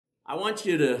I want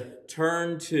you to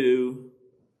turn to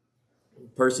the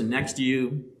person next to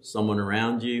you, someone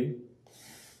around you,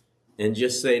 and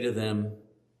just say to them,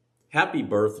 "Happy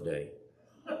birthday."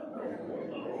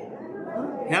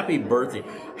 Happy birthday.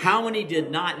 How many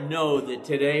did not know that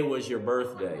today was your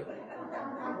birthday?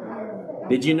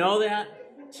 Did you know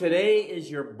that? Today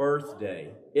is your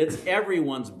birthday. It's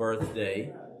everyone's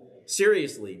birthday.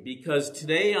 Seriously, because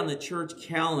today on the church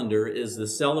calendar is the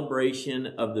celebration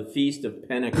of the Feast of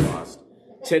Pentecost.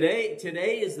 Today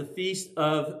is the Feast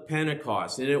of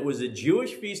Pentecost, and it was a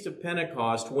Jewish Feast of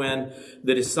Pentecost when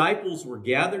the disciples were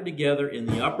gathered together in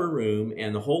the upper room,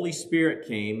 and the Holy Spirit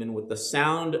came, and with the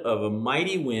sound of a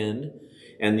mighty wind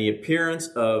and the appearance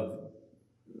of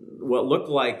what looked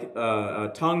like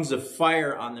tongues of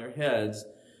fire on their heads,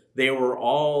 they were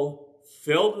all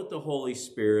filled with the Holy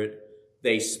Spirit.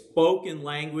 They spoke in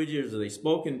languages, or they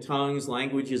spoke in tongues,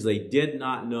 languages they did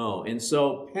not know. And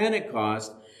so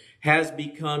Pentecost has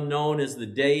become known as the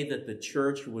day that the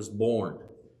church was born.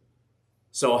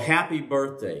 So happy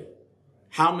birthday.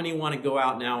 How many want to go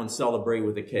out now and celebrate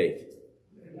with a cake?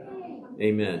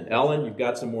 Amen. Ellen, you've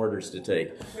got some orders to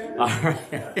take. All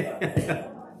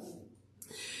right.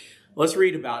 Let's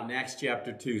read about Acts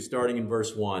chapter 2, starting in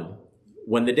verse 1.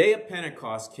 When the day of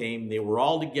Pentecost came, they were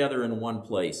all together in one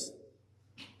place.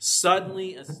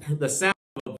 Suddenly, the sound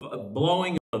of a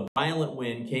blowing of a violent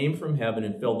wind came from heaven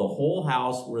and filled the whole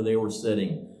house where they were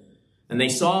sitting. And they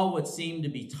saw what seemed to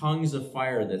be tongues of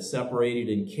fire that separated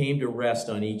and came to rest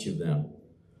on each of them.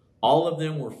 All of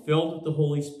them were filled with the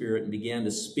Holy Spirit and began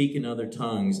to speak in other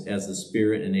tongues as the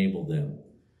Spirit enabled them.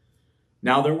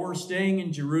 Now there were staying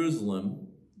in Jerusalem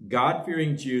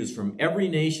God-fearing Jews from every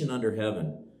nation under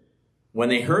heaven. When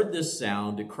they heard this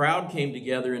sound, a crowd came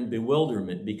together in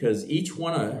bewilderment because each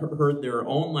one heard their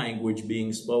own language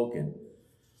being spoken.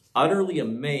 Utterly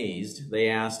amazed, they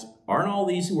asked, "Aren't all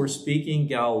these who are speaking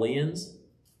Galileans?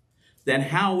 Then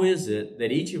how is it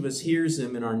that each of us hears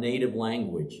them in our native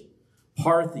language?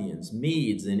 Parthians,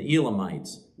 Medes, and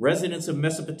Elamites, residents of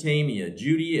Mesopotamia,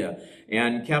 Judea,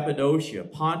 and Cappadocia,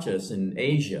 Pontus, and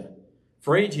Asia,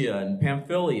 Phrygia and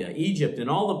Pamphylia, Egypt, and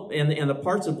the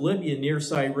parts of Libya near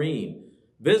Cyrene,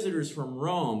 visitors from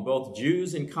Rome, both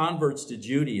Jews and converts to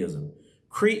Judaism,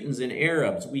 Cretans and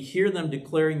Arabs, we hear them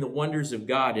declaring the wonders of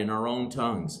God in our own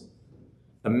tongues."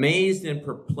 Amazed and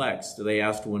perplexed, they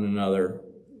asked one another,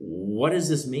 "What does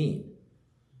this mean?"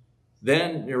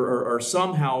 Then, or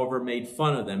some, however, made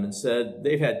fun of them and said,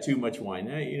 "They've had too much wine."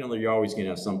 You're always going to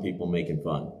have some people making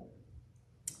fun.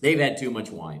 They've had too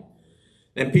much wine.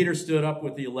 Then Peter stood up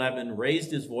with the 11,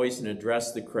 raised his voice, and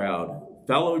addressed the crowd.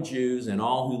 "Fellow Jews and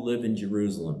all who live in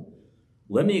Jerusalem,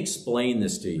 let me explain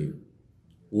this to you.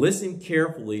 Listen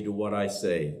carefully to what I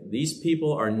say. These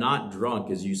people are not drunk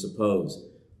as you suppose.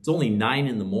 It's only 9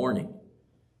 a.m.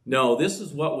 No, this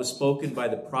is what was spoken by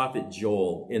the prophet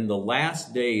Joel. In the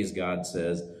last days, God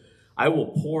says, I will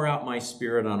pour out my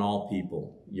spirit on all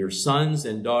people. Your sons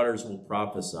and daughters will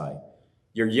prophesy.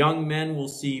 Your young men will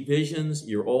see visions,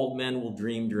 your old men will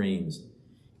dream dreams.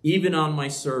 Even on my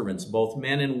servants, both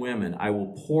men and women, I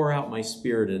will pour out my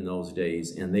spirit in those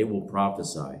days, and they will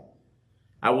prophesy.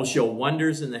 I will show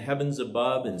wonders in the heavens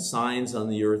above and signs on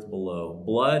the earth below,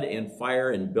 blood and fire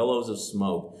and billows of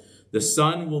smoke. The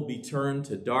sun will be turned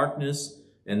to darkness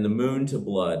and the moon to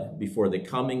blood before the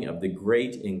coming of the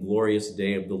great and glorious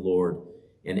day of the Lord,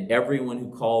 and everyone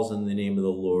who calls on the name of the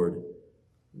Lord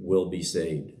will be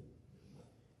saved."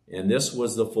 And this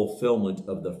was the fulfillment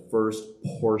of the first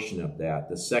portion of that.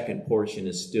 The second portion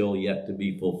is still yet to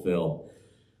be fulfilled.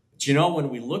 But when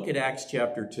we look at Acts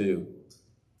chapter 2,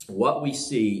 what we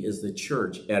see is the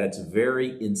church at its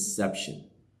very inception.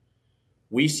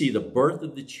 We see the birth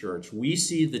of the church. We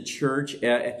see the church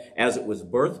as it was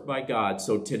birthed by God.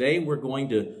 So today we're going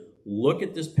to look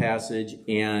at this passage,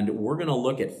 and we're going to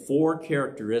look at 4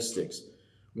 characteristics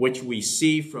which we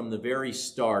see from the very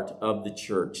start of the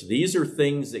church. These are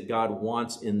things that God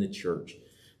wants in the church.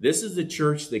 This is the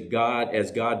church that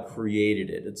as God created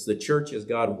it. It's the church as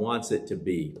God wants it to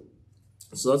be.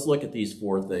 So let's look at these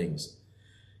 4 things.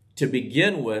 To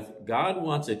begin with, God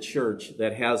wants a church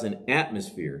that has an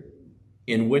atmosphere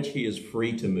in which he is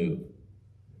free to move.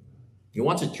 He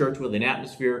wants a church with an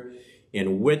atmosphere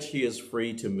in which he is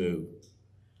free to move.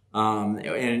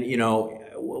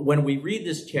 When we read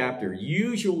this chapter,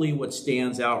 usually what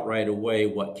stands out right away,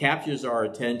 what captures our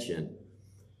attention,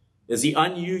 is the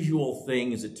unusual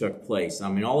things that took place.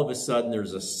 All of a sudden,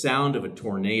 there's a sound of a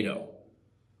tornado,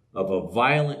 of a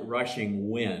violent rushing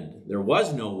wind. There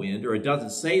was no wind, or it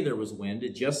doesn't say there was wind.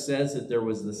 It just says that there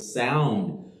was the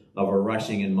sound of a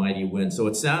rushing and mighty wind. So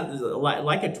it sounded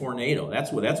like a tornado.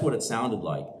 That's what it sounded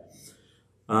like.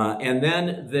 And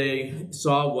then they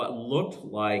saw what looked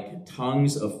like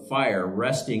tongues of fire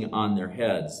resting on their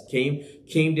heads.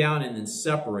 Came down and then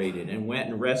separated and went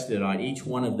and rested on each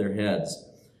one of their heads.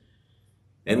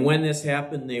 And when this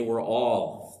happened, they were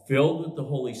all filled with the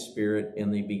Holy Spirit,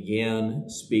 and they began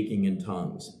speaking in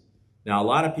tongues. Now, a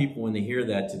lot of people, when they hear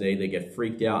that today, they get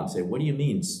freaked out and say, what do you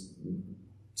mean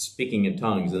speaking in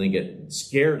tongues? And they get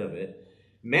scared of it.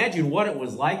 Imagine what it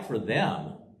was like for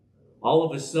them. All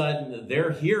of a sudden,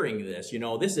 they're hearing this.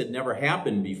 This had never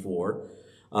happened before.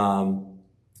 And,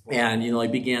 they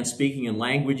began speaking in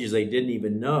languages they didn't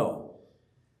even know.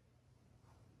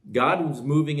 God was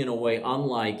moving in a way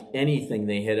unlike anything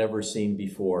they had ever seen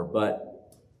before. But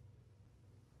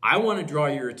I want to draw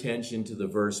your attention to the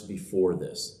verse before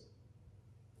this.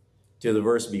 To the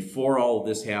verse before all of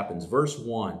this happens. Verse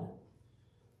 1.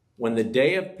 When the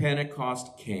day of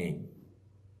Pentecost came,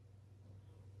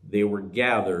 they were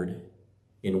gathered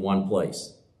in one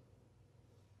place.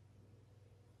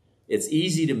 It's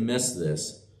easy to miss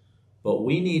this, but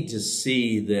we need to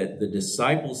see that the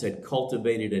disciples had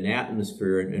cultivated an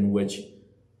atmosphere in which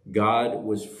God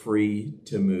was free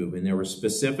to move. And there were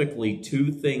specifically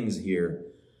two things here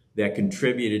that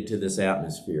contributed to this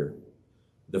atmosphere.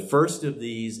 The first of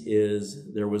these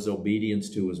is there was obedience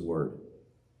to his word.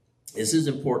 This is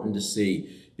important to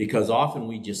see because often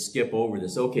we just skip over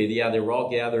this. Okay, yeah, they were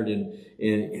all gathered in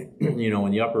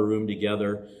the upper room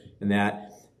together, and that.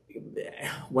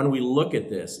 When we look at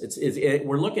this,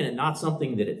 we're looking at not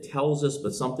something that it tells us,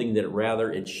 but something that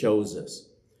rather it shows us.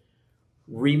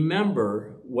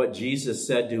 Remember what Jesus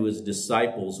said to his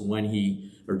disciples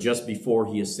just before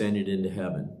he ascended into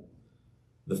heaven.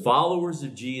 The followers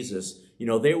of Jesus,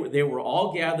 they were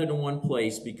all gathered in one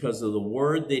place because of the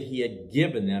word that he had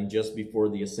given them just before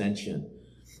the ascension.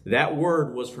 That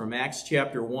word was from Acts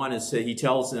chapter 1. It said, he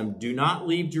tells them, do not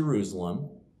leave Jerusalem,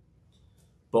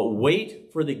 but wait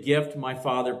for the gift my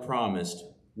Father promised,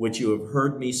 which you have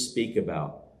heard me speak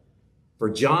about. For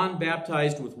John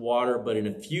baptized with water, but in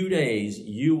a few days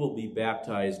you will be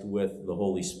baptized with the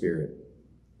Holy Spirit.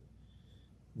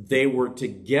 They were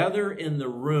together in the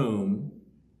room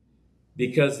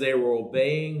because they were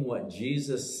obeying what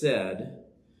Jesus said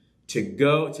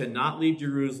to not leave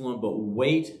Jerusalem, but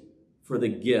wait for the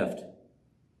gift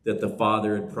that the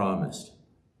Father had promised.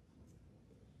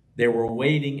 They were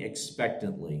waiting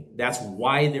expectantly. That's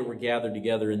why they were gathered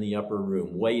together in the upper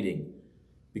room, waiting,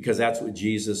 because that's what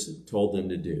Jesus told them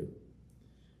to do.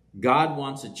 God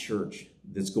wants a church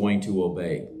that's going to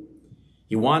obey.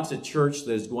 He wants a church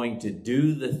that is going to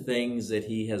do the things that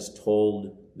he has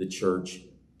told the church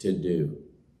to do.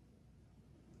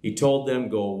 He told them,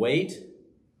 go wait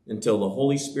until the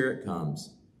Holy Spirit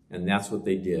comes, and that's what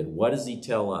they did. What does he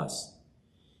tell us?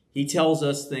 He tells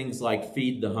us things like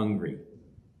feed the hungry,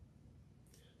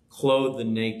 clothe the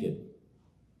naked,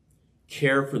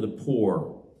 care for the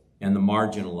poor and the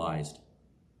marginalized.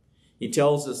 He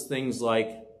tells us things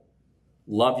like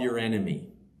love your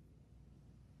enemy.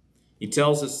 He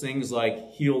tells us things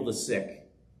like heal the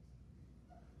sick.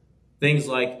 Things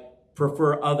like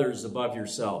prefer others above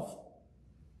yourself.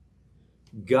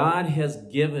 God has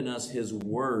given us his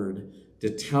word to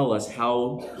tell us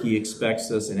how he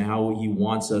expects us and how he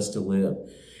wants us to live.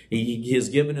 He has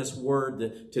given us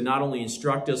word to not only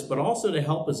instruct us, but also to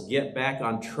help us get back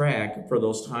on track for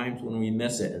those times when we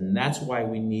miss it. And that's why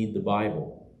we need the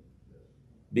Bible.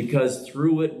 Because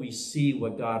through it, we see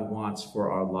what God wants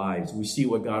for our lives. We see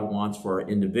what God wants for our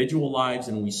individual lives,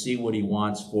 and we see what he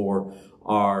wants for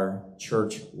our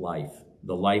church life,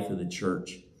 the life of the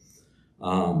church.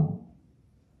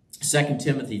 2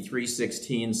 Timothy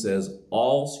 3:16 says,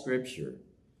 all Scripture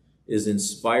is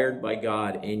inspired by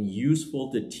God and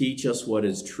useful to teach us what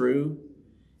is true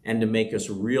and to make us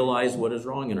realize what is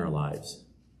wrong in our lives.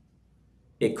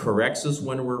 It corrects us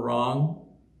when we're wrong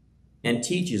and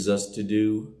teaches us to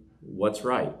do what's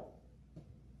right.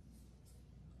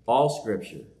 All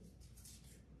Scripture.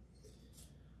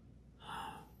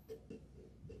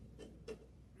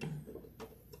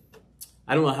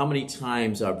 I don't know how many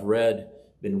times I've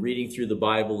been reading through the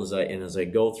Bible as I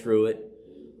go through it.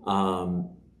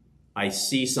 I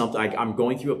see something, I'm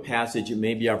going through a passage that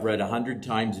maybe I've read 100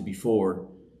 times before.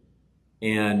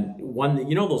 And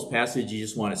those passages you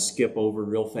just want to skip over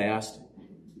real fast,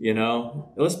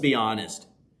 Let's be honest.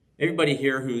 Everybody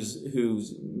here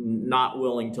who's not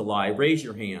willing to lie, raise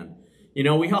your hand. We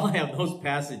all have those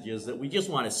passages that we just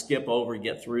want to skip over and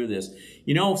get through this.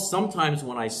 Sometimes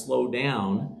when I slow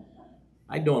down,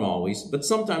 I don't always, but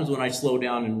sometimes when I slow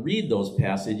down and read those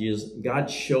passages,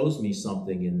 God shows me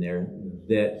something in there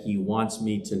that he wants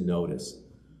me to notice.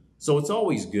 So it's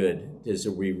always good as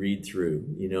we read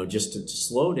through, just to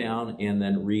slow down and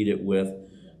then read it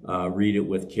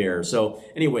with care. So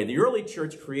anyway, the early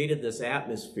church created this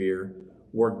atmosphere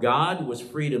where God was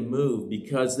free to move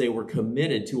because they were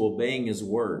committed to obeying his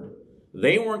word.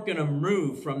 They weren't going to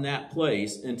move from that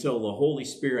place until the Holy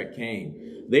Spirit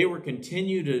came. They were going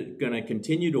to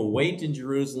continue to wait in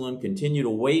Jerusalem, continue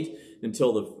to wait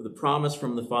until the promise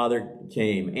from the Father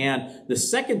came. And the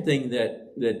second thing that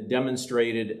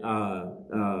demonstrated that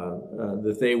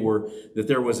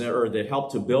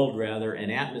helped to build rather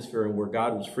an atmosphere where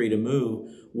God was free to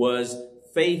move was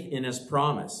faith in his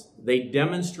promise. They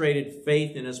demonstrated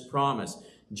faith in his promise.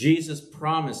 Jesus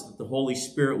promised that the Holy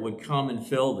Spirit would come and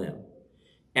fill them,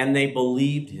 and they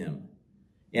believed him.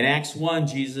 In Acts 1,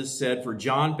 Jesus said, "For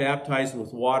John baptized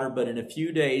with water, but in a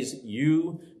few days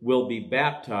you will be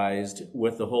baptized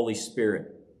with the Holy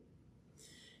Spirit."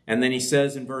 And then he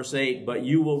says in verse 8, "But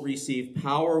you will receive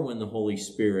power when the Holy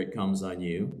Spirit comes on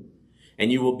you,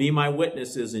 and you will be my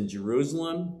witnesses in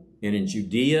Jerusalem and in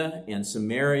Judea and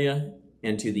Samaria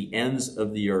and to the ends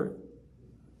of the earth."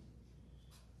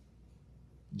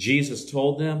 Jesus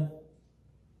told them,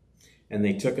 and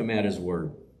they took him at his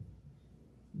word.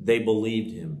 They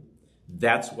believed him.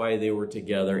 That's why they were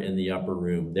together in the upper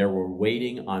room. They were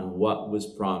waiting on what was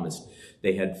promised.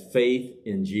 They had faith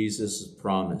in Jesus'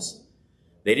 promise.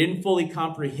 They didn't fully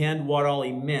comprehend what all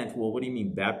he meant. Well, what do you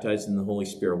mean baptized in the Holy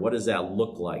Spirit? What does that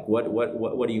look like?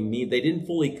 What do you mean? They didn't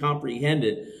fully comprehend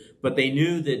it, but they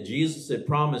knew that Jesus had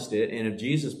promised it, and if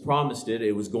Jesus promised it,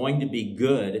 it was going to be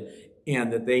good,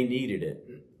 and that they needed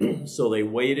it. So they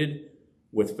waited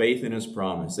with faith in his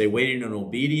promise. They waited in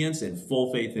obedience and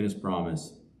full faith in his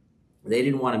promise. They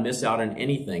didn't want to miss out on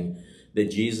anything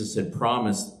that Jesus had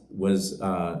promised them,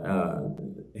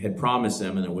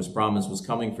 and that was promised was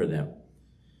coming for them.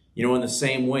 In the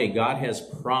same way, God has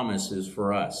promises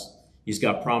for us. He's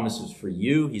got promises for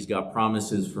you. He's got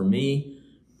promises for me.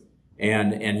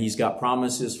 And he's got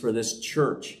promises for this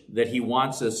church that he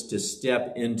wants us to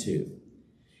step into.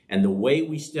 And the way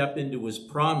we step into his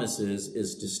promises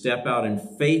is to step out in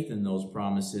faith in those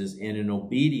promises and in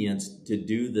obedience to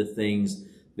do the things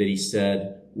that he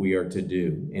said we are to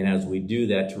do. And as we do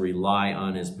that, to rely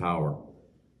on his power.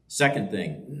 Second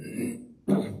thing,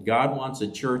 God wants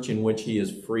a church in which he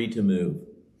is free to move.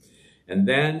 And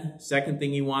then, second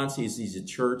thing he wants is he's a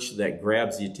church that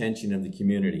grabs the attention of the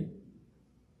community.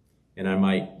 And I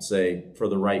might say, for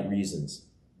the right reasons.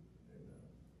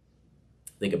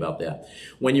 Think about that.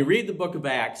 When you read the book of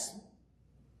Acts,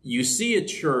 you see a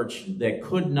church that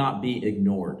could not be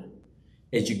ignored.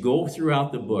 As you go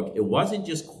throughout the book, it wasn't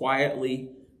just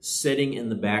quietly sitting in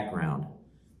the background.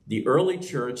 The early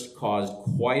church caused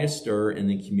quite a stir in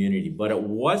the community, but it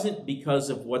wasn't because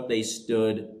of what they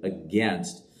stood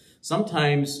against.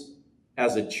 Sometimes,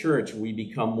 as a church, we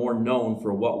become more known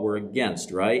for what we're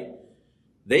against, right?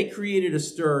 They created a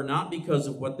stir not because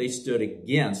of what they stood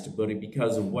against, but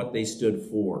because of what they stood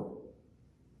for.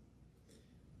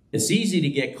 It's easy to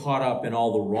get caught up in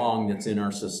all the wrong that's in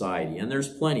our society, and there's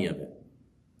plenty of it.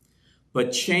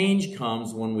 But change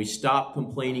comes when we stop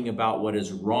complaining about what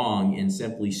is wrong and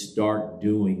simply start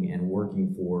doing and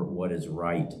working for what is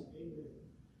right.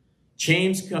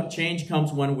 Change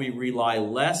comes when we rely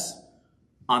less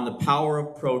on the power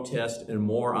of protest and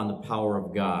more on the power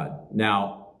of God.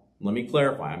 Now, let me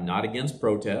clarify, I'm not against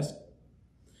protest.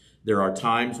 There are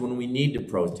times when we need to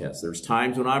protest. There's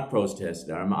times when I've protested.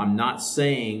 I'm not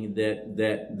saying that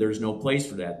there's no place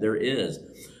for that. There is.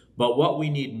 But what we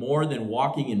need more than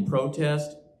walking in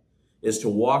protest is to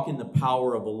walk in the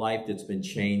power of a life that's been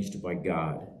changed by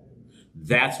God.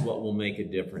 That's what will make a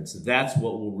difference. That's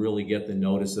what will really get the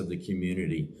notice of the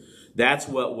community. That's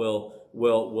what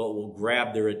will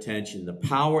grab their attention. The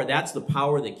power, that's the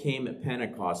power that came at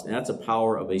Pentecost, and that's a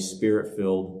power of a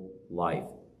Spirit-filled life.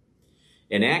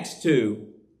 In Acts 2,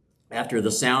 after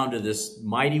the sound of this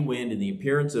mighty wind and the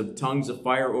appearance of tongues of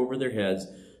fire over their heads,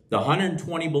 the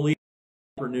 120 believers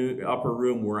in the upper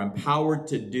room were empowered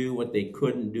to do what they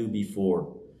couldn't do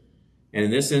before. And in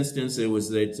this instance, it was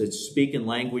to speak in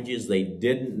languages they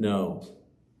didn't know.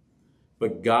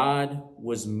 But God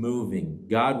was moving.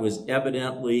 God was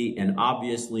evidently and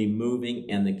obviously moving,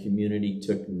 and the community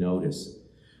took notice.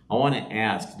 I want to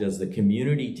ask, does the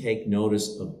community take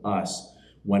notice of us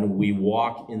when we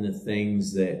walk in the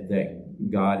things that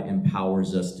God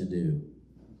empowers us to do?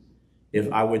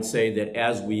 If I would say that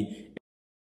as we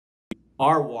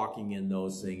are walking in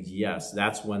those things, yes,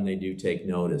 that's when they do take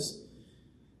notice.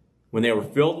 When they were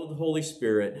filled with the Holy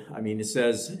Spirit, it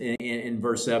says in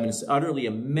verse 7, it's utterly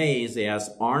amazed. They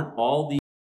asked, aren't all these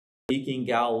speaking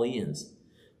Galileans?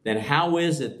 then how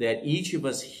is it that each of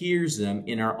us hears them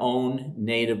in our own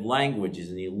native languages?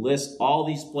 And he lists all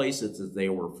these places that they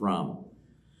were from.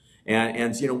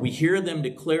 And you know, we hear them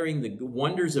declaring the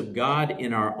wonders of God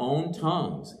in our own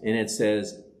tongues. And it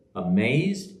says,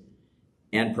 amazed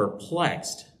and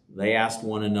perplexed, they asked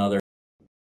one another,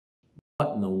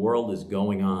 what in the world is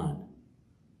going on?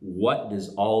 What does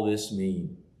all this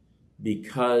mean?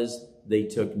 Because they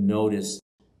took notice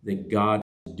that God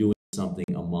was doing something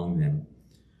among them.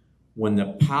 When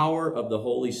the power of the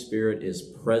Holy Spirit is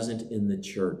present in the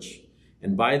church,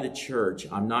 and by the church,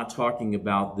 I'm not talking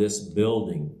about this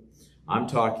building. I'm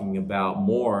talking about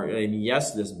more, and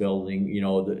yes, this building, you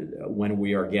know, when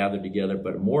we are gathered together,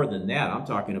 but more than that, I'm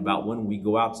talking about when we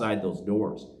go outside those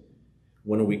doors,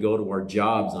 when we go to our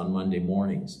jobs on Monday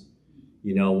mornings,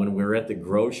 you know, when we're at the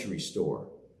grocery store.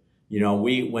 You know,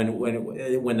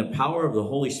 when the power of the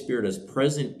Holy Spirit is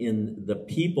present in the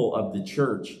people of the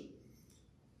church,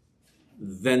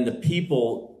 then the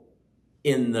people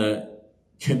in the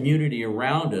community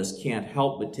around us can't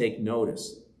help but take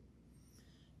notice.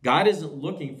 God isn't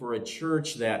looking for a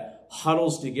church that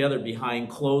huddles together behind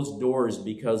closed doors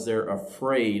because they're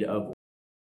afraid of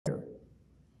fire.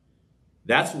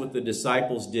 That's what the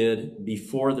disciples did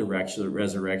before the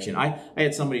resurrection. I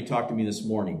had somebody talk to me this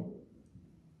morning.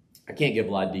 I can't give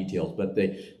a lot of details, but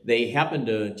they happened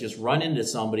to just run into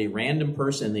somebody, random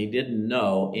person they didn't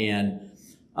know, and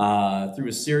through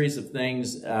a series of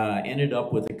things, ended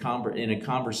up with in a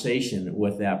conversation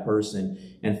with that person,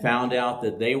 and found out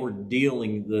that they were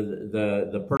dealing,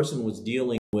 the person was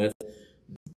dealing with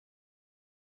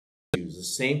the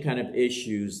same kind of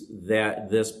issues that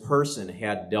this person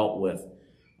had dealt with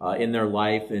in their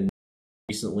life and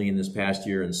recently in this past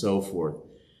year and so forth.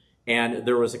 And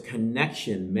there was a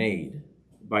connection made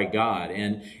by God.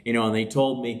 And, you know, and they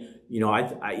told me, you know,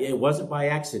 it wasn't by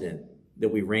accident that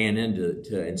we ran into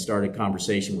and started a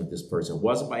conversation with this person. It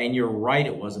wasn't by, and you're right,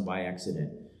 it wasn't by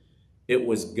accident. It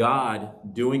was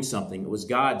God doing something. It was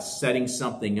God setting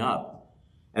something up.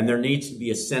 And there needs to be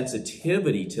a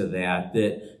sensitivity to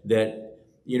that,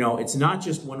 you know, it's not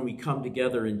just when we come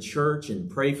together in church and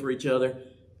pray for each other.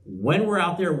 When we're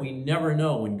out there, we never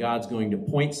know when God's going to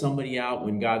point somebody out,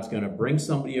 when God's going to bring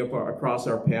somebody across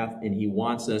our path, and he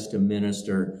wants us to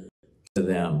minister to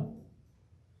them.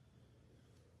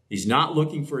 He's not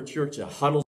looking for a church that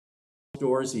huddles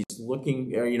doors. He's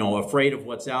looking, you know, afraid of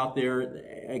what's out there.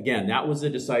 Again, that was the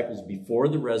disciples before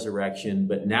the resurrection.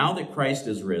 But now that Christ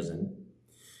is risen,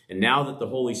 and now that the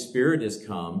Holy Spirit has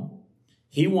come,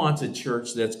 he wants a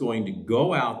church that's going to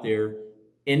go out there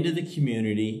into the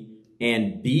community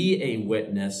and be a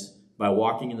witness by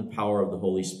walking in the power of the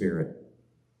Holy Spirit.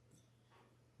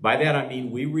 By that I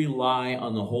mean we rely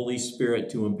on the Holy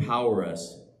Spirit to empower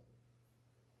us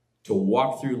to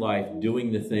walk through life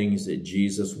doing the things that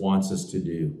Jesus wants us to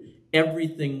do.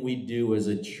 Everything we do as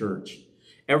a church,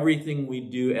 everything we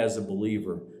do as a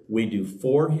believer, we do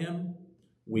for him,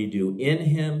 we do in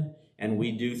him, and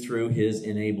we do through his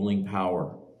enabling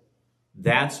power.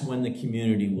 That's when the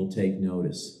community will take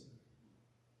notice.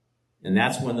 And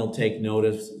that's when they'll take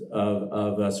notice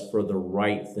of us for the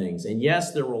right things. And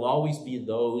yes, there will always be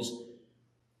those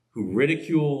who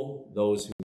ridicule, those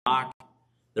who mock.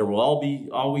 There will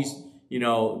always, you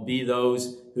know, be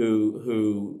those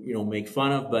who you know, make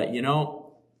fun of. But, you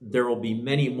know, there will be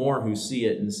many more who see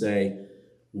it and say,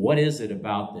 what is it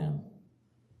about them?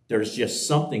 There's just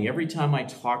something. Every time I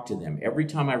talk to them, every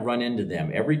time I run into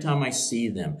them, every time I see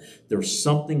them, there's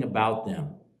something about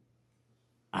them.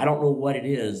 I don't know what it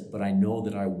is, but I know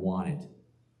that I want it.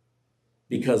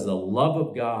 Because the love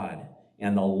of God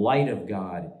and the light of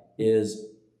God is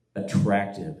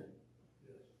attractive.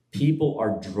 People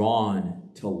are drawn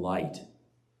to light.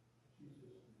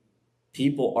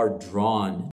 People are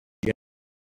drawn.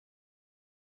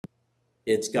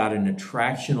 It's got an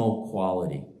attractional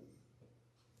quality.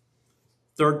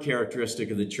 Third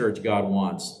characteristic of the church God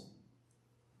wants.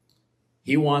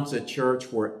 He wants a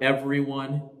church where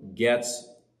everyone gets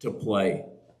to play.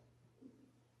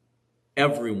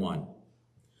 Everyone.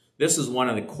 This is one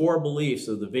of the core beliefs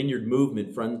of the Vineyard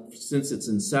movement since its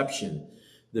inception.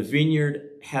 The Vineyard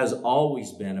has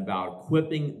always been about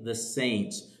equipping the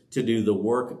saints to do the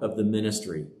work of the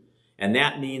ministry. And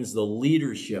that means the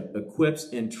leadership equips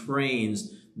and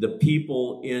trains the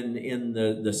people in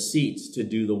the seats to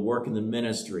do the work in the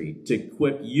ministry, to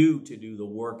equip you to do the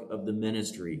work of the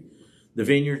ministry. The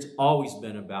Vineyard's always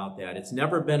been about that. It's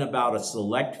never been about a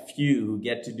select few who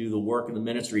get to do the work in the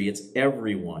ministry. It's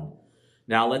everyone.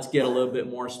 Now let's get a little bit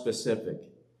more specific.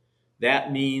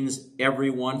 That means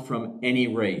everyone from any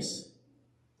race.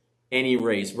 Any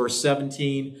race. Verse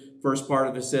 17, first part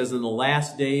of it says, in the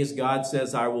last days, God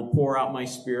says, I will pour out my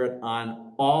Spirit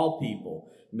on all people,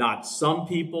 not some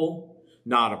people,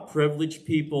 not a privileged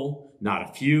people, not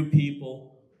a few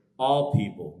people, all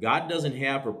people. God doesn't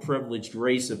have a privileged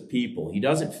race of people. He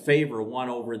doesn't favor one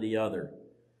over the other.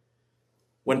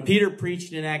 When Peter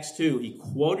preached in Acts 2, he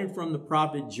quoted from the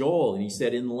prophet Joel, and he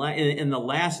said, in the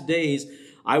last days,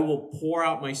 I will pour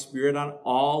out my Spirit on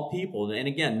all people. And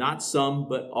again, not some,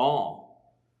 but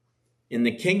all. In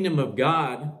the kingdom of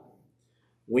God,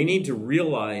 we need to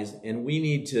realize, and we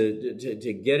need to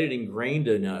get it ingrained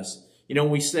in us. You know,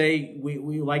 we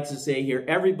like to say here,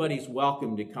 everybody's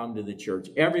welcome to come to the church.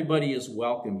 Everybody is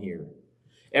welcome here.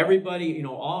 Everybody, you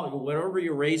know, whatever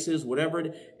your race is,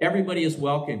 everybody is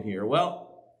welcome here. Well,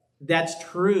 that's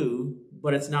true,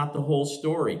 but it's not the whole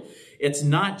story. It's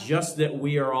not just that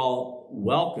we are all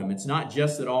welcome. It's not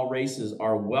just that all races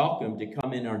are welcome to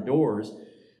come in our doors.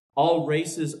 All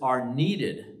races are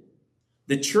needed.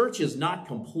 The church is not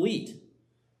complete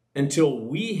until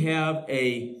we have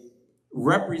a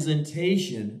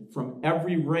representation from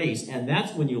every race. And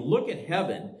that's when you look at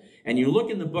heaven and you look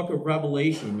in the book of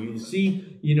Revelation, you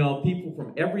see, you know, people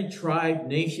from every tribe,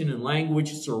 nation, and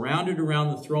language surrounded around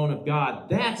the throne of God.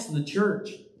 That's the church.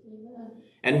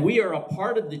 And we are a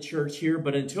part of the church here,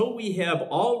 but until we have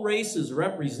all races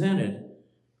represented,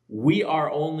 we are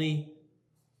incomplete.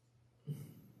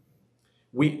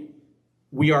 We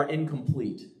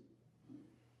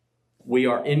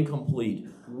are incomplete.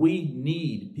 We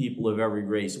need people of every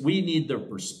race. We need their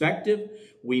perspective.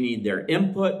 We need their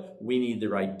input. We need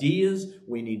their ideas.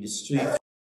 We need to see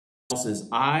else's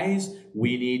eyes.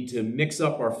 We need to mix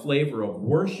up our flavor of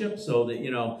worship so that,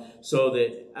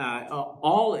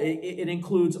 it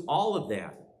includes all of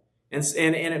that.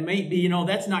 And it may be,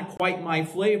 that's not quite my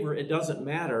flavor. It doesn't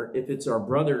matter if it's our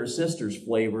brother or sister's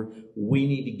flavor. We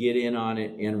need to get in on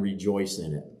it and rejoice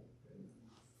in it.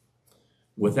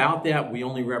 Without that, we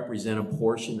only represent a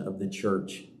portion of the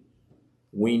church.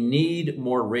 We need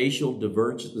more racial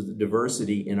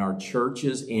diversity in our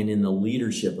churches and in the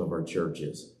leadership of our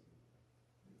churches.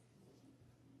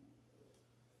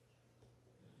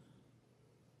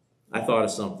 I thought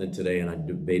of something today and I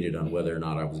debated on whether or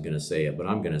not I was going to say it, but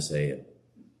I'm going to say it.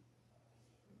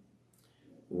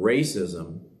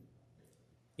 Racism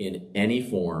in any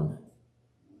form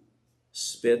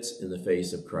spits in the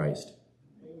face of Christ.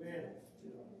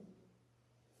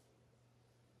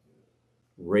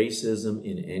 Racism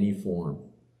in any form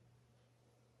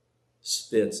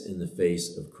spits in the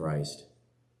face of Christ.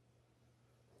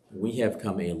 We have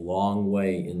come a long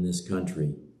way in this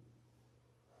country,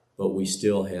 but we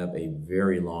still have a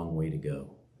very long way to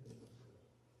go.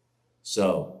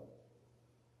 So,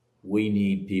 we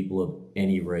need people of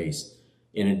any race.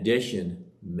 In addition,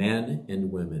 men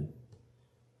and women.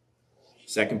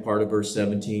 Second part of verse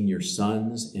 17, your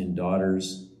sons and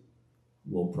daughters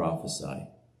will prophesy.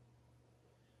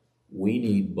 We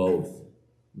need both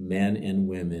men and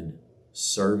women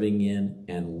serving in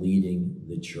and leading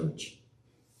the church.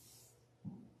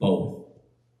 Both.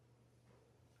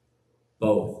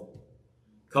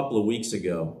 A couple of weeks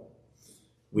ago,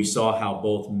 we saw how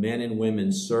both men and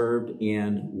women served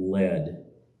and led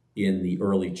in the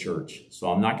early church. So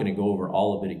I'm not going to go over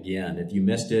all of it again. If you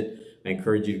missed it, I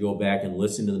encourage you to go back and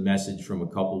listen to the message from a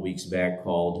couple of weeks back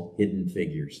called Hidden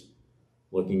Figures,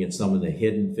 looking at some of the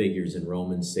hidden figures in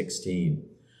Romans 16.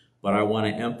 But I want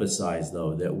to emphasize,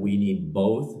 though, that we need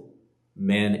both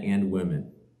men and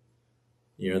women.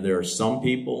 There are some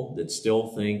people that still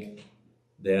think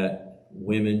that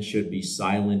women should be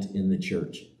silent in the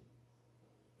church.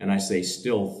 And I say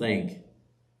still think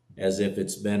as if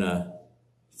it's been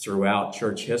throughout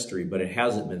church history, but it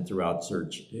hasn't been throughout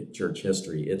church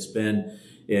history. It's been,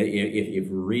 if you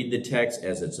read the text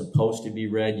as it's supposed to be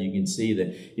read, you can see that,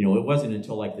 it wasn't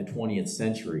until like the 20th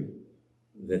century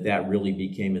that really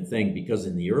became a thing, because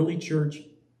in the early church,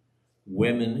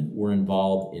 women were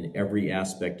involved in every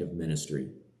aspect of ministry.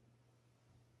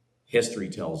 History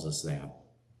tells us that.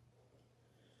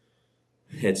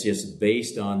 It's just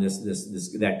based on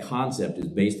that concept is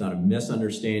based on a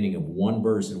misunderstanding of one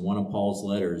verse in one of Paul's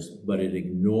letters, but it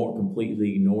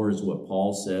completely ignores what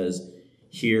Paul says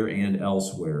here and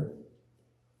elsewhere.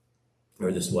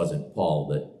 Or this wasn't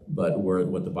Paul, but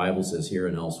what the Bible says here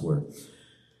and elsewhere.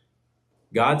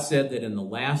 God said that in the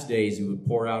last days he would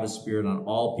pour out his Spirit on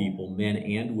all people, men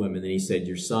and women. Then he said,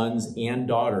 your sons and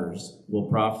daughters will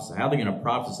prophesy. How are they going to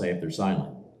prophesy if they're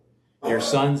silent? Your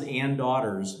sons and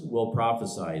daughters will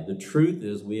prophesy. The truth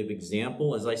is, we have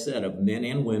example, as I said, of men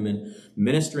and women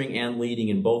ministering and leading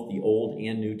in both the Old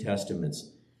and New Testaments.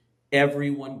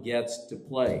 Everyone gets to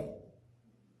play,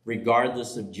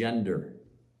 regardless of gender.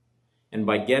 And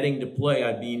by getting to play,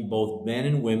 I mean both men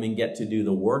and women get to do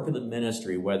the work of the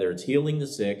ministry, whether it's healing the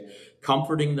sick,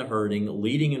 comforting the hurting,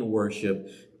 leading in worship,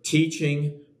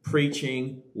 teaching,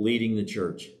 preaching, leading the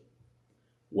church.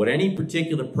 What any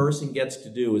particular person gets to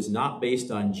do is not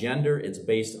based on gender, it's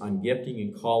based on gifting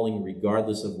and calling,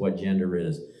 regardless of what gender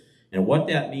is. And what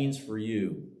that means for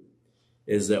you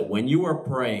is that when you are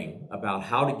praying about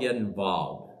how to get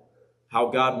involved, how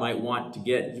God might want to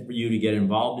get for you to get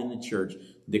involved in the church,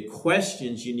 the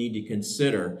questions you need to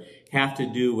consider have to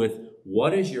do with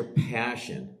what is your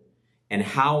passion and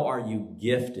how are you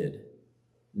gifted,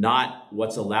 not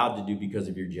what's allowed to do because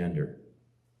of your gender.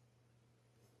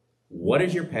 What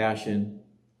is your passion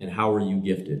and how are you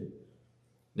gifted?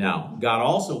 Now, God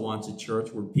also wants a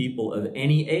church where people of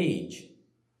any age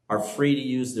are free to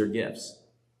use their gifts.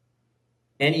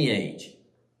 Any age.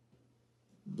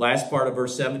 Last part of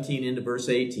verse 17 into verse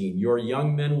 18. Your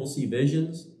young men will see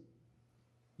visions.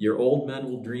 Your old men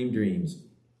will dream dreams.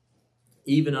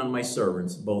 Even on my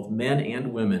servants, both men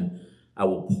and women, I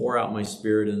will pour out my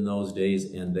spirit in those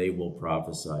days and they will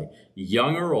prophesy.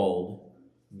 Young or old,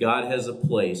 God has a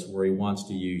place where he wants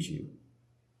to use you.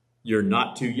 You're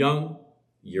not too young.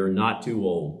 You're not too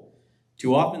old.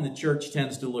 Too often the church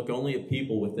tends to look only at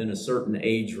people within a certain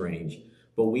age range.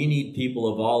 But we need people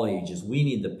of all ages. We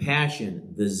need the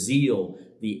passion, the zeal,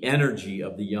 the energy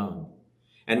of the young.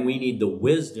 And we need the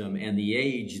wisdom and the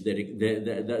age,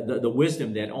 the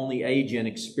wisdom that only age and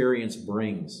experience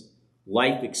brings.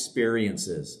 Life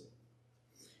experiences.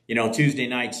 You know, Tuesday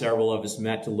night, several of us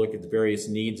met to look at the various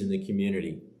needs in the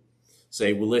community.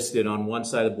 Say, we listed on one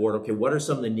side of the board, okay, what are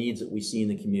some of the needs that we see in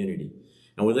the community?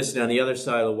 And we listed on the other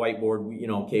side of the whiteboard,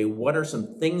 okay, what are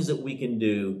some things that we can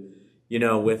do,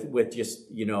 with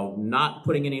just, not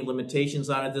putting any limitations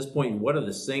on it at this point? What are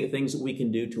the things that we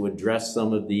can do to address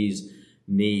some of these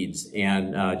needs?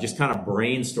 And just kind of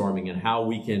brainstorming and how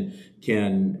we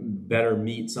can better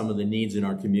meet some of the needs in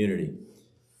our community.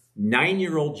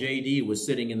 9-year-old JD was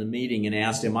sitting in the meeting and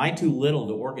asked, am I too little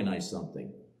to organize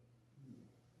something?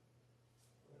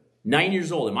 9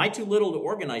 years old. Am I too little to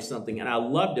organize something? And I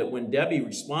loved it when Debbie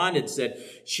responded, said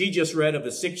she just read of a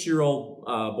 6-year-old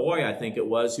boy, I think it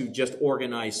was, who just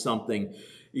organized something,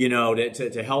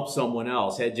 to help someone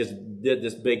else. Had just did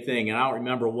this big thing. And I don't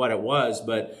remember what it was,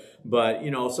 but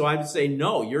so I would say,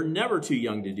 no, you're never too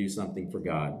young to do something for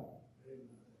God.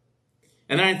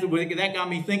 And then that got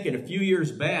me thinking, a few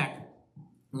years back,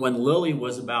 when Lily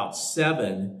was about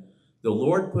 7, the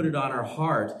Lord put it on her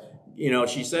heart.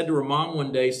 She said to her mom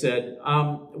one day,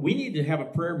 we need to have a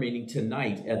prayer meeting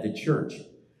tonight at the church.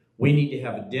 We need to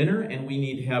have a dinner and we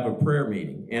need to have a prayer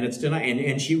meeting. And it's tonight.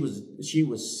 And she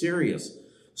was serious.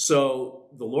 So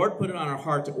the Lord put it on her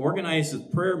heart to organize this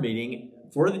prayer meeting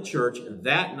for the church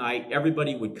that night.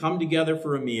 Everybody would come together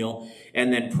for a meal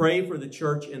and then pray for the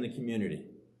church and the community.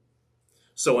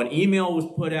 So an email was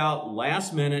put out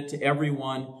last minute to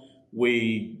everyone.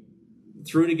 We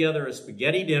threw together a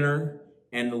spaghetti dinner.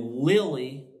 And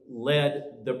Lily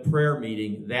led the prayer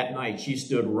meeting that night. She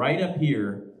stood right up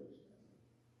here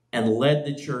and led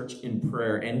the church in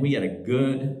prayer. And we had a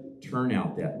good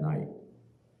turnout that night.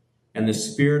 And the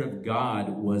Spirit of God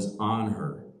was on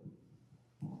her.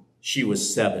 She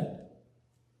was 7.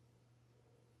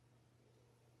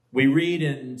 We read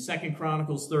in 2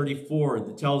 Chronicles 34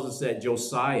 that tells us that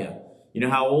Josiah, you know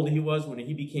how old he was when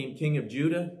he became king of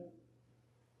Judah?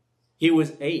 He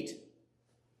was 8.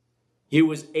 He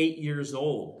was 8 years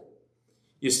old.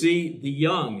 You see, the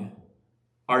young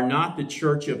are not the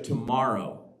church of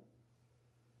tomorrow.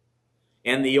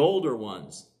 And the older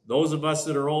ones, those of us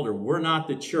that are older, we're not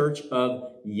the church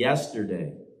of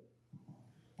yesterday.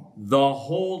 The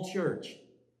whole church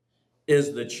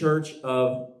is the church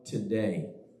of today.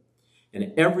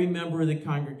 And every member of the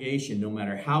congregation, no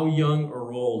matter how young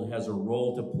or old, has a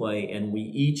role to play. And we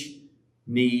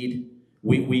need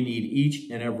each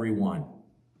and every one.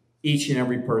 Each and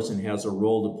every person has a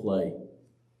role to play.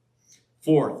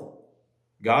 Fourth,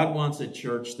 God wants a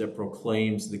church that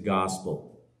proclaims the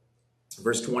gospel.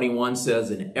 Verse 21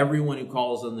 says, and everyone who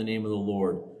calls on the name of the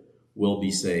Lord will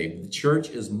be saved. The church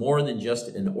is more than just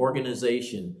an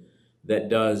organization that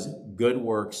does good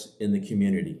works in the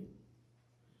community.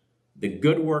 The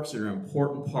good works are an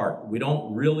important part. We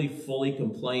don't really fully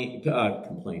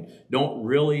don't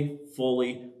really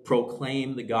fully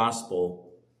proclaim the gospel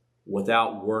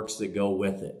without works that go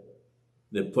with it,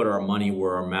 that put our money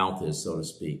where our mouth is, so to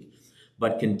speak.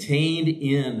 But contained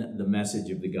in the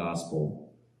message of the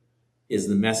gospel is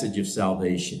the message of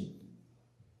salvation.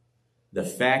 The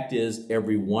fact is,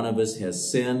 every one of us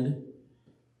has sinned.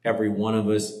 Every one of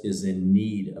us is in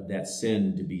need of that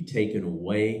sin to be taken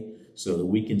away so that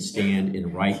we can stand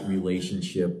in right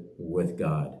relationship with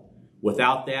God.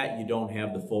 Without that, you don't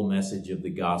have the full message of the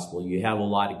gospel. You have a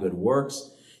lot of good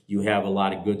works, you have a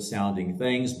lot of good sounding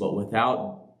things, but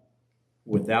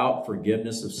without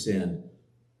forgiveness of sin,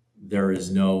 there is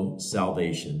no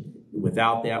salvation.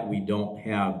 Without that, we don't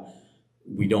have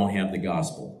the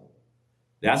gospel.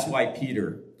 That's why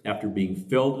Peter, after being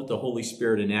filled with the Holy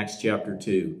Spirit in Acts chapter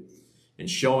 2, and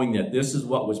showing that this is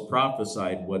what was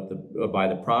prophesied by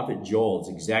the prophet Joel, it's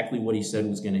exactly what he said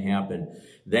was going to happen.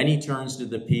 Then he turns to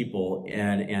the people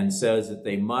and says that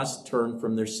they must turn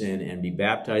from their sin and be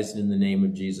baptized in the name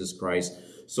of Jesus Christ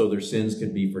so their sins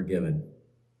could be forgiven.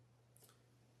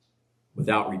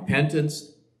 Without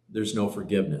repentance, there's no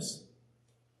forgiveness.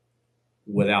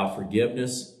 Without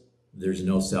forgiveness, there's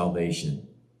no salvation.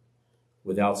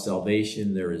 Without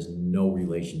salvation, there is no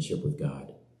relationship with God.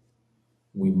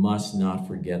 We must not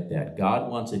forget that.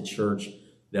 God wants a church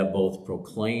that both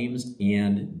proclaims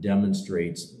and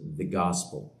demonstrates the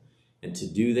gospel. And to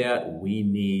do that, we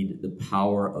need the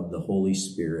power of the Holy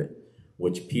Spirit,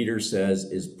 which Peter says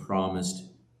is promised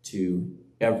to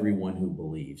everyone who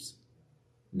believes.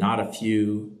 Not a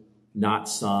few, not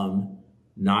some,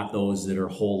 not those that are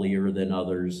holier than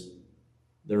others.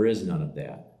 There is none of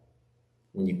that.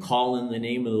 When you call in the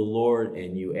name of the Lord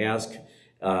and you ask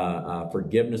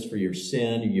forgiveness for your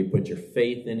sin, you put your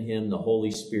faith in him, the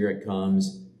Holy Spirit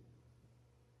comes.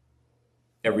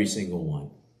 Every single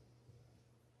one.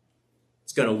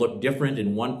 It's going to look different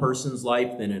in one person's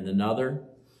life than in another.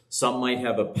 Some might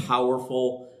have a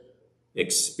powerful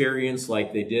experience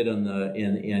like they did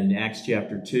in Acts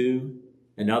chapter 2,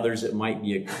 and others it might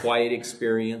be a quiet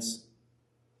experience.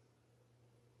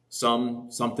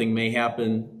 Something may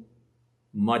happen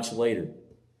much later.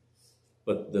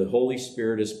 But the Holy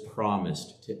Spirit is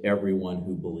promised to everyone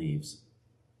who believes.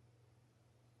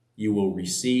 You will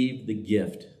receive the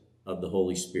gift of the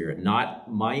Holy Spirit.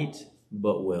 Not might,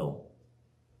 but will.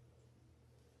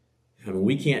 And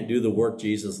we can't do the work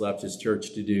Jesus left his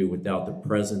church to do without the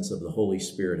presence of the Holy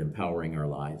Spirit empowering our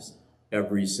lives.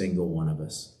 Every single one of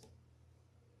us.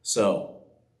 So,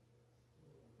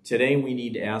 today we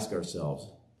need to ask ourselves,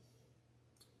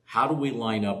 how do we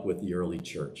line up with the early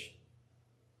church?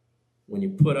 When you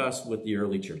put us with the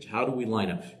early church, how do we line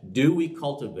up? Do we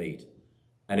cultivate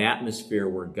an atmosphere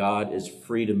where God is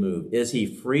free to move? Is he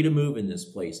free to move in this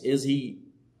place? Is he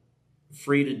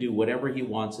free to do whatever he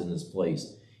wants in this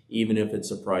place, even if it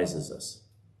surprises us?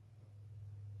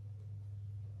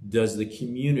 Does the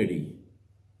community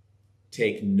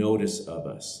take notice of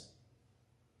us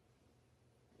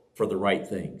for the right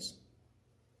things?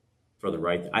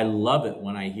 I love it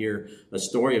when I hear a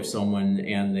story of someone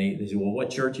and they say, well,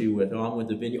 what church are you with? Oh, I'm with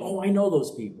the Vineyard. Oh, I know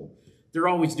those people. They're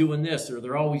always doing this or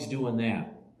they're always doing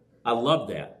that. I love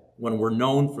that when we're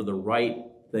known for the right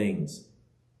things.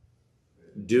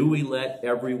 Do we let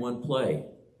everyone play?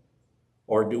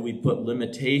 Or do we put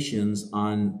limitations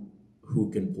on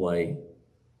who can play?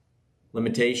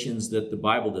 Limitations that the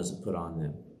Bible doesn't put on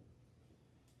them.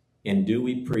 And do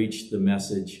we preach the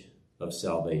message of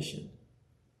salvation?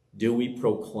 Do we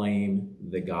proclaim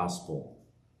the gospel?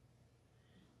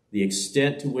 The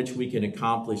extent to which we can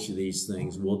accomplish these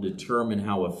things will determine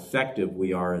how effective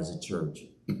we are as a church.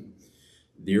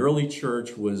 The early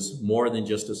church was more than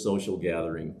just a social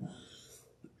gathering.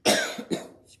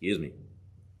 Excuse me.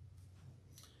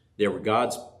 They were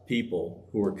God's people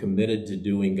who were committed to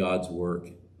doing God's work,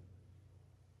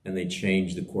 and they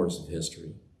changed the course of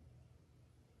history.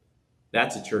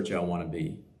 That's a church I want to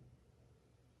be.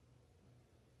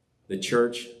 The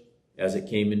church as it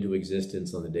came into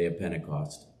existence on the day of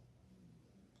Pentecost.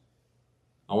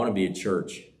 I want to be a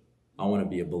church. I want to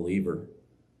be a believer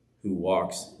who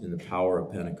walks in the power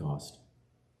of Pentecost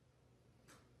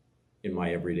in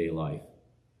my everyday life.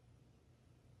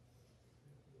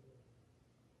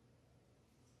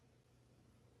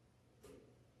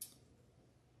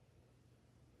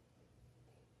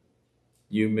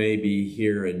 You may be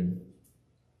here and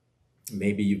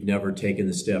maybe you've never taken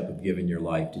the step of giving your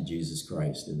life to Jesus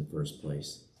Christ in the first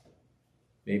place.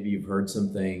 Maybe you've heard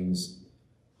some things,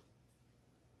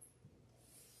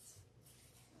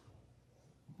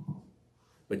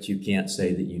 but you can't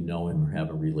say that you know him or have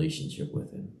a relationship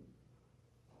with him.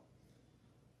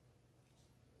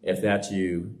 If that's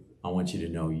you, I want you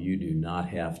to know you do not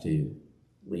have to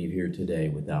leave here today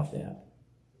without that.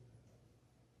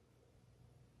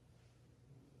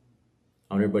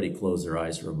 I want everybody to close their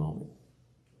eyes for a moment.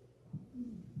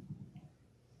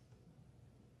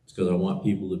 It's because I want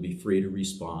people to be free to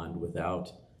respond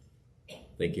without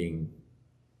thinking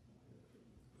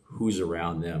who's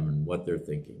around them and what they're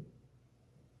thinking.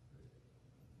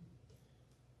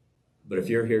 But if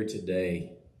you're here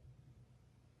today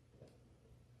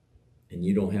and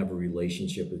you don't have a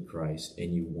relationship with Christ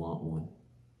and you want one,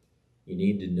 you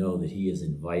need to know that he is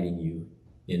inviting you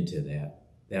into that.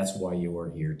 That's why you are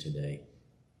here today.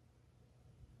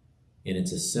 And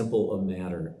it's a simple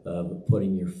matter of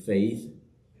putting your faith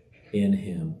in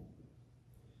him,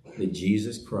 that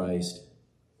Jesus Christ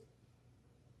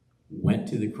went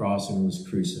to the cross and was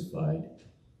crucified.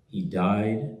 He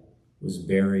died, was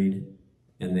buried,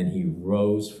 and then he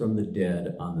rose from the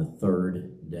dead on the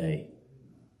third day.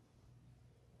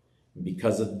 And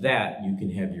because of that, you can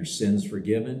have your sins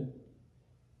forgiven,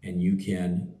 and you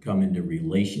can come into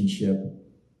relationship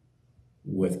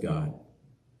with God.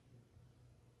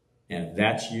 And if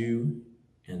that's you,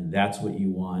 and that's what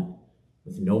you want,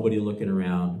 with nobody looking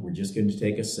around, we're just going to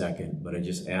take a second, but I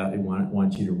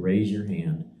want you to raise your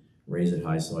hand. Raise it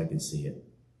high so I can see it.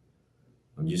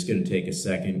 I'm just going to take a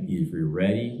second. If you're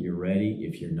ready, you're ready.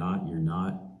 If you're not, you're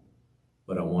not.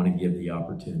 But I want to give the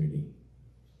opportunity.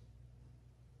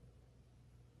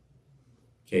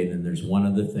 Okay, then there's one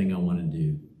other thing I want to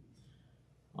do.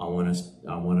 I want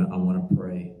to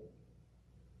pray.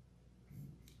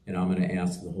 And I'm going to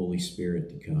ask the Holy Spirit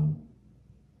to come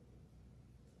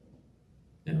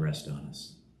and rest on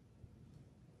us.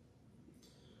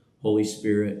 Holy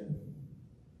Spirit,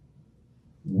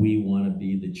 we want to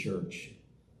be the church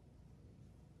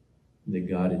that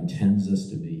God intends us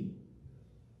to be.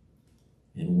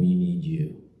 And we need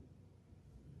you.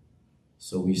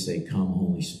 So we say, come,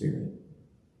 Holy Spirit.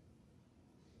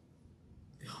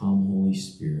 Come, Holy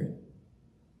Spirit.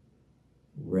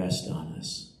 Rest on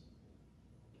us.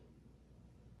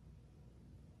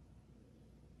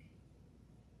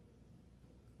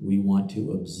 We want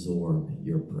to absorb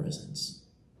your presence.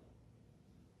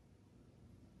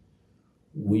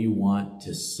 We want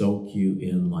to soak you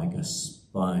in like a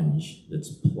sponge that's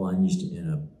plunged in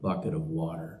a bucket of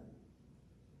water.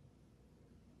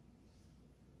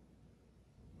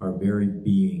 Our very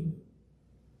being,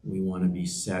 we want to be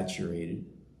saturated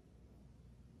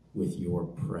with your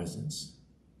presence.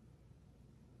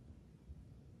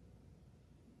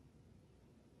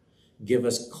 Give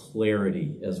us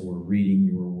clarity as we're reading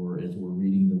your word, as we're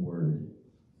reading the word,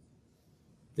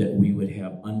 that we would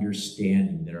have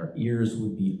understanding, that our ears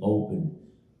would be open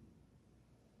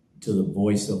to the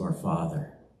voice of our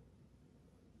Father,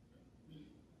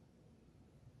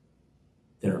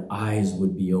 that our eyes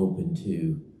would be open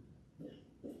to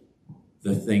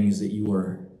the things that you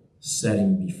are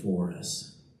setting before us.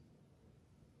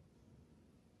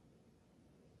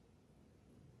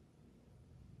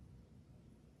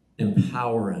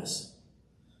 Empower us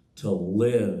to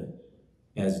live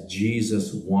as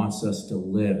Jesus wants us to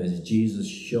live, as Jesus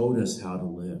showed us how to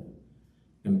live.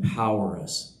 Empower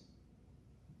us.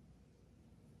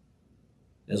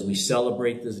 As we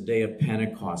celebrate this day of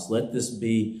Pentecost, let this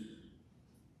be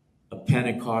a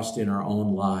Pentecost in our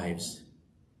own lives,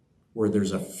 where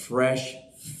there's a fresh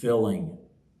filling.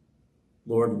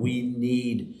 Lord, we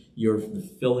need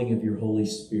the filling of your Holy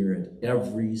Spirit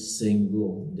every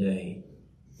single day.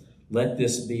 Let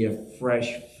this be a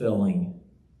fresh filling.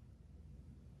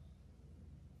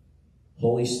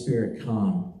 Holy Spirit,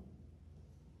 come.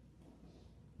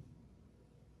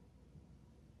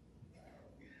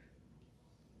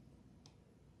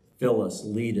 Fill us,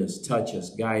 lead us, touch us,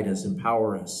 guide us,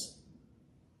 empower us.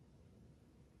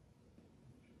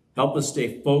 Help us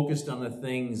stay focused on the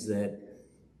things that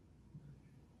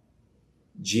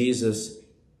Jesus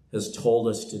has told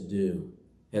us to do,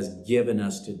 has given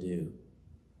us to do.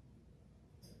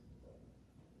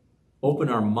 Open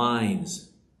our minds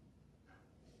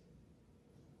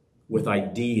with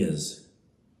ideas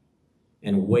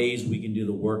and ways we can do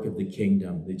the work of the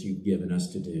kingdom that you've given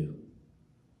us to do.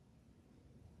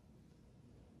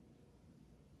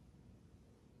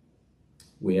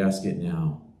 We ask it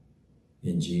now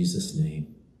in Jesus'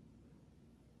 name.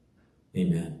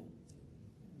 Amen.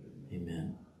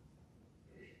 Amen.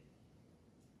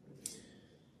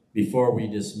 Before we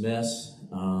dismiss,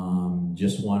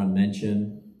 just want to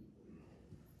mention,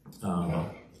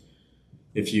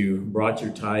 if you brought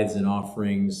your tithes and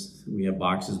offerings, we have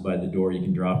boxes by the door. You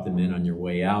can drop them in on your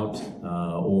way out,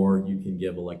 or you can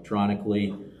give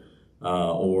electronically,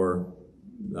 or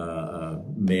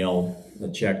mail a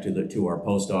check to our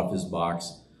post office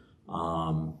box.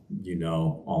 All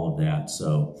of that.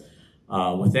 So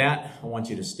with that, I want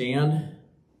you to stand.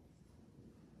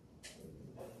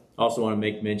 Also want to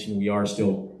make mention, we are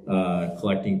still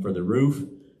collecting for the roof.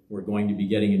 We're going to be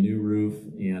getting a new roof,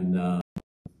 and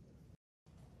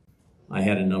I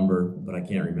had a number, but I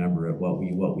can't remember it, what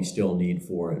we still need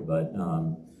for it. But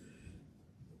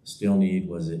still need,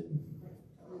 was it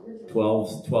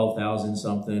 12,000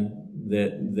 something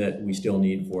that we still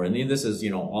need for. And then this is,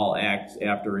 all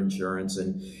after insurance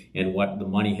and what the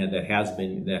money that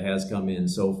has come in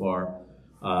so far.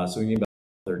 So we need about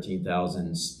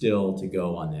 13,000 still to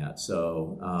go on that.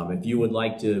 So if you would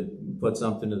like to put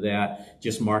something to that,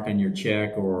 just mark on your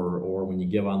check or when you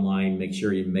give online, make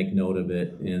sure you make note of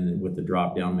it with the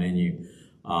drop down menu.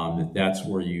 That's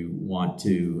where you want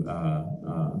to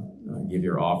give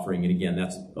your offering. And again,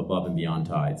 that's above and beyond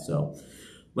tithe. So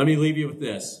let me leave you with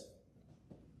this.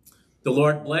 The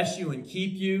Lord bless you and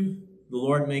keep you. The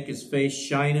Lord make his face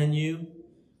shine on you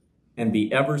and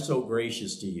be ever so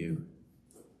gracious to you.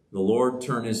 The Lord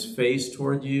turn his face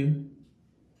toward you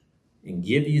and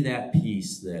give you that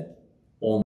peace that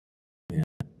only Him.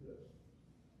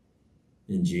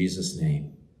 In Jesus'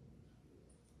 name,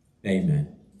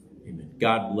 amen. Amen.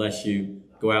 God bless you.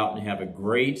 Go out and have a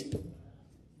great,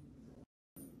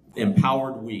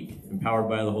 empowered week, empowered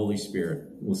by the Holy Spirit.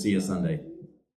 We'll see you Sunday.